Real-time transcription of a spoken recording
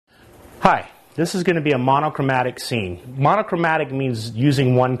Hi, this is going to be a monochromatic scene. Monochromatic means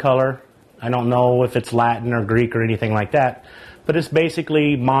using one color. I don't know if it's Latin or Greek or anything like that, but it's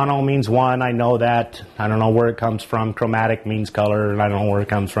basically mono means one. I know that. I don't know where it comes from. Chromatic means color, and I don't know where it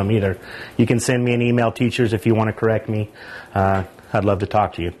comes from either. You can send me an email, teachers, if you want to correct me. I'd love to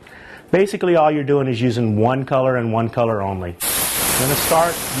talk to you. Basically, all you're doing is using one color and one color only. I'm going to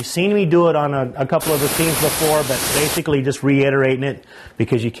start. You've seen me do it on a couple of the scenes before, but basically just reiterating it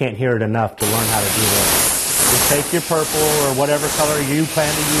because you can't hear it enough to learn how to do this. Just take your purple or whatever color you plan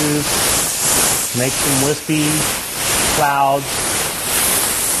to use, make some wispy clouds.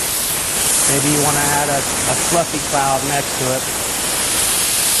 Maybe you want to add a fluffy cloud next to it.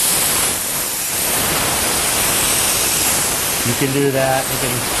 You can do that. You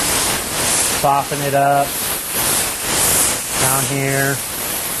can soften it up down here.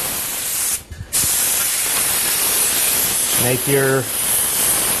 Make your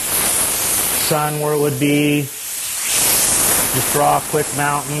sun where it would be. Just draw a quick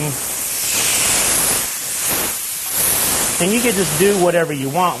mountain. And you could just do whatever you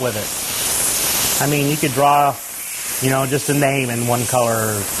want with it. I mean, you could draw, just a name in one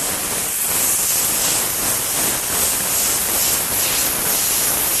color.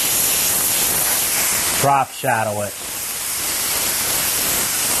 Drop shadow it.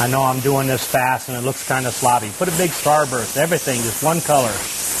 I know I'm doing this fast and it looks kind of sloppy. Put a big starburst, everything, just one color.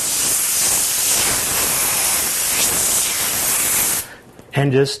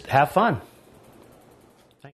 And just have fun.